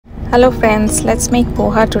Hello friends, let's make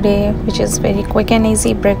poha today, which is very quick and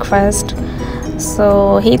easy breakfast.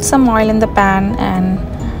 So heat some oil in the pan, and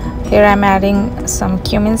here I'm adding some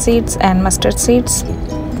cumin seeds and mustard seeds.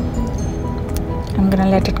 I'm gonna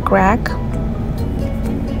let it crack.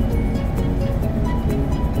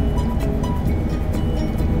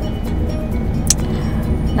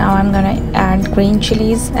 Now I'm gonna add green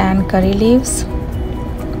chilies and curry leaves.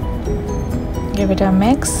 Give it a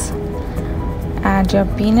mix. Add your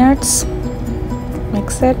peanuts,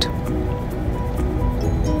 mix it,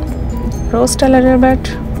 roast a little bit,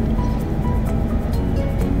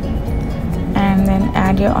 and then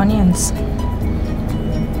add your onions.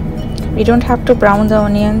 We don't have to brown the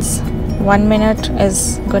onions, 1 minute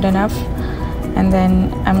is good enough. And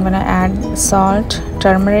then I'm gonna add salt,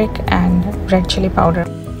 turmeric and red chili powder.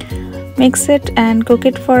 Mix it and cook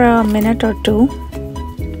it for a minute or two.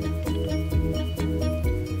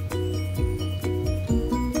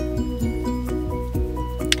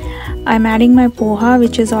 I'm adding my poha,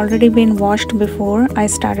 which has already been washed before I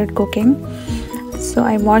started cooking. So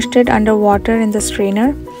I washed it under water in the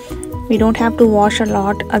strainer. We don't have to wash a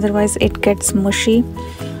lot, otherwise it gets mushy.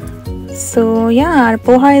 So yeah, our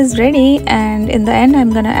poha is ready, and in the end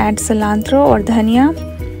I'm gonna add cilantro or dhania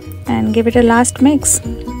and give it a last mix.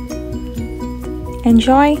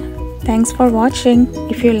 Enjoy! Thanks for watching.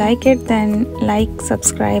 If you like it, then like,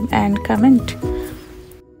 subscribe and comment.